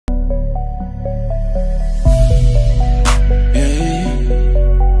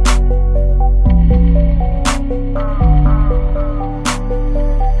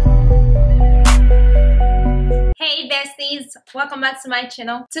Welcome back to my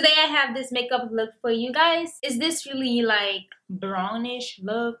channel. Today I have this makeup look for you guys. Is this really like brownish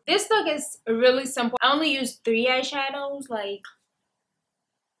look? This look is really simple. I only use 3 eyeshadows. Like,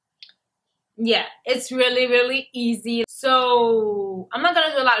 yeah, it's really easy. So I'm not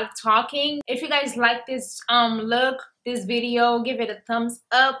gonna do a lot of talking. If you guys like this look, this video, give it a thumbs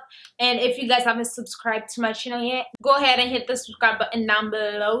up. And if you guys haven't subscribed to my channel yet, go ahead and hit the subscribe button down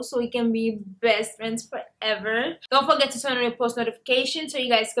below so we can be best friends forever. Don't forget to turn on your post notifications so you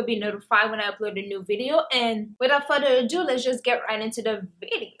guys can be notified when I upload a new video. And without further ado, let's just get right into the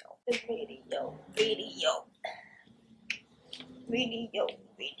video.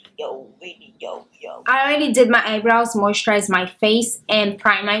 I already did my eyebrows, moisturized my face, and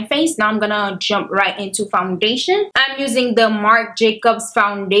primed my face. Now I'm gonna jump right into foundation. I'm using the Marc Jacobs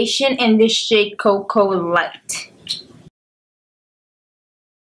foundation in this shade Cocoa Light.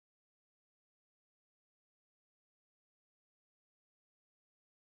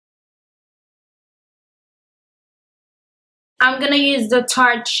 I'm gonna use the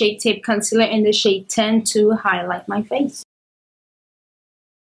Tarte Shape Tape Concealer in the shade 10 to highlight my face.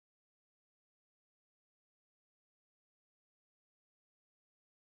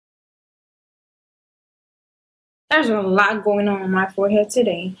 There's a lot going on my forehead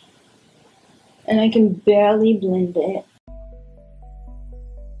today, and I can barely blend it.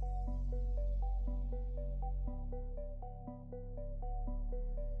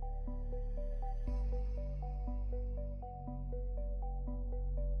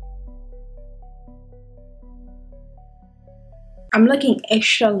 I'm looking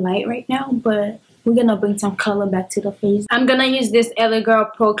extra light right now, but we're gonna bring some color back to the face. I'm gonna use this LA Girl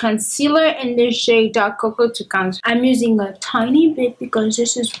Pro Concealer in this shade Dark Cocoa to conceal. I'm using a tiny bit because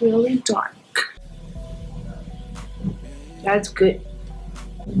this is really dark. That's good.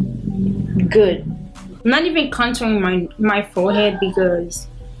 Good. I'm not even contouring my forehead because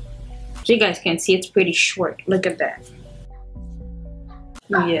you guys can see it's pretty short. Look at that.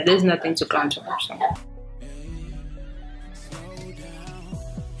 Yeah, there's nothing to contour. So.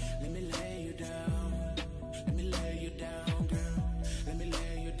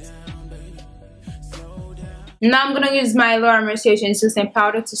 Now I'm gonna use my Laura Mercier translucent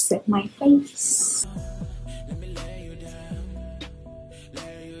powder to set my face.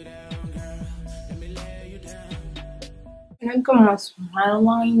 Look at my smile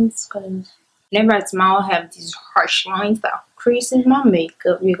lines, because whenever I smile, I have these harsh lines that creases my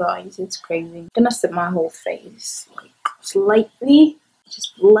makeup, you guys. It's crazy. I'm gonna set my whole face, like, slightly.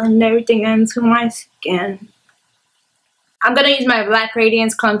 Just blend everything into my skin. I'm gonna use my Black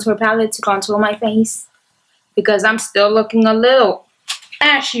Radiance contour palette to contour my face, because I'm still looking a little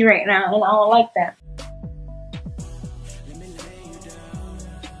ashy right now, and I don't like that.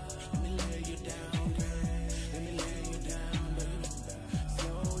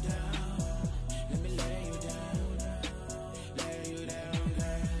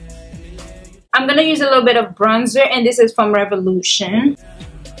 I'm gonna use a little bit of bronzer, and this is from Revolution.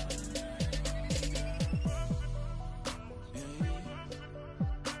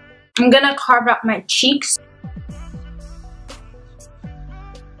 I'm gonna carve out my cheeks.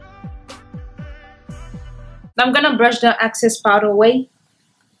 I'm gonna brush the excess powder away.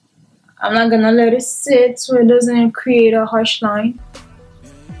 I'm not gonna let it sit so it doesn't create a harsh line.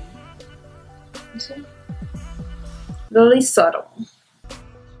 See? Really subtle.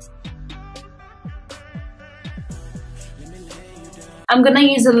 I'm gonna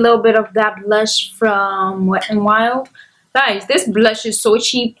use a little bit of that blush from Wet n Wild. Guys, this blush is so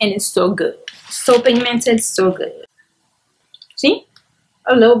cheap and it's so good. So pigmented, so good. See?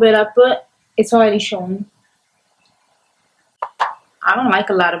 A little bit I put, it's already showing. I don't like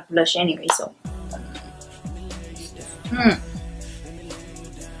a lot of blush anyway, so.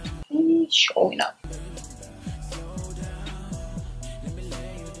 It's showing up.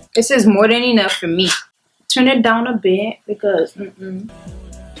 This is more than enough for me. Turn it down a bit because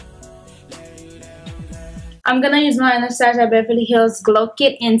I'm gonna use my Anastasia Beverly Hills Glow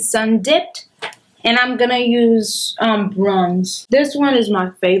Kit in Sun Dipped, and I'm gonna use bronze. This one is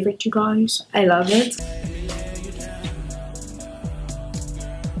my favorite, you guys. I love it.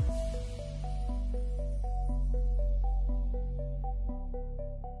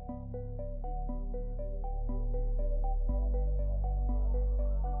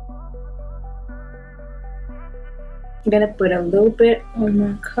 I'm gonna put a little bit on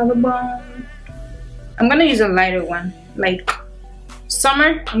my collarbone. I'm gonna use a lighter one, like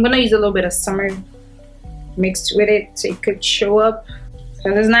summer. I'm gonna use a little bit of summer mixed with it so it could show up,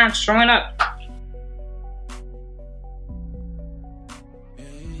 because it's not showing up.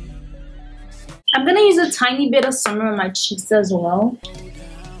 I'm gonna gonna use a tiny bit of somewhere on my cheeks as well.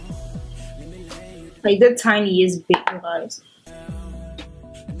 Like the tiniest bit, you guys.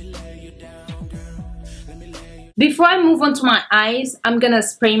 Before I move on to my eyes, I'm gonna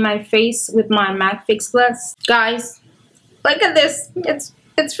spray my face with my MAC Fix Plus. Guys, look at this.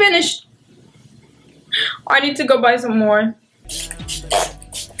 It's finished. I need to go buy some more.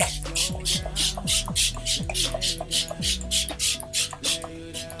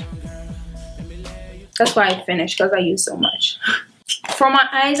 That's why I finished, because I use so much. For my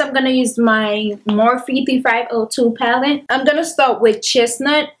eyes, I'm gonna use my Morphe 3502 palette. I'm gonna start with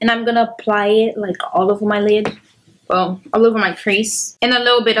Chestnut, and I'm gonna apply it like all over my lid. Well, all over my crease, and a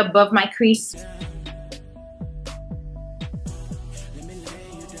little bit above my crease.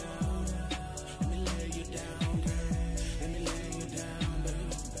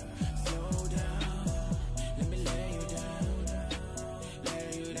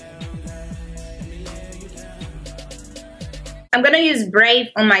 I'm gonna use Brave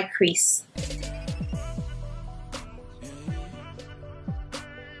on my crease.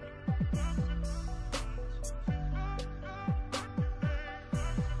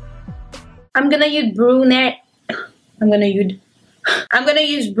 I'm gonna use brunette. I'm gonna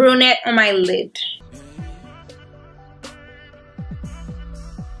use brunette on my lid.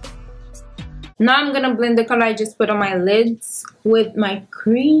 Now I'm gonna blend the color I just put on my lids with my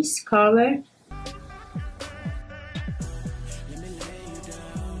crease color.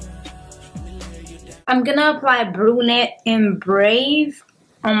 I'm gonna apply brunette and Brave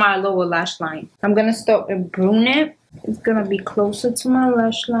on my lower lash line. I'm gonna start with brunette. It's gonna be closer to my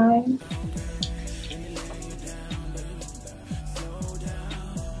lash line.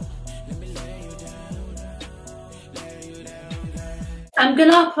 I'm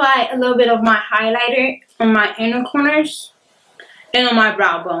gonna apply a little bit of my highlighter on my inner corners and on my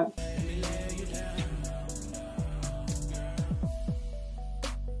brow bone.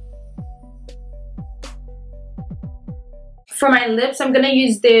 For my lips, I'm gonna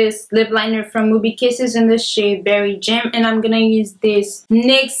use this lip liner from Ruby Kisses in the shade Berry Gem, and I'm gonna use this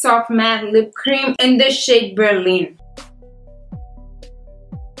NYX Soft Matte Lip Cream in the shade Berlin.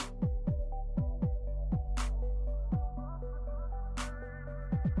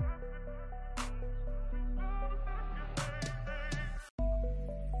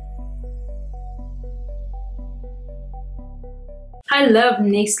 I love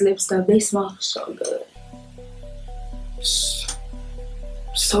NYX lip stuff. They smell so good.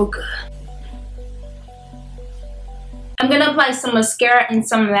 So good. I'm gonna apply some mascara and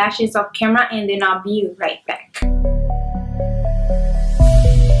some lashes off camera, and then I'll be right back.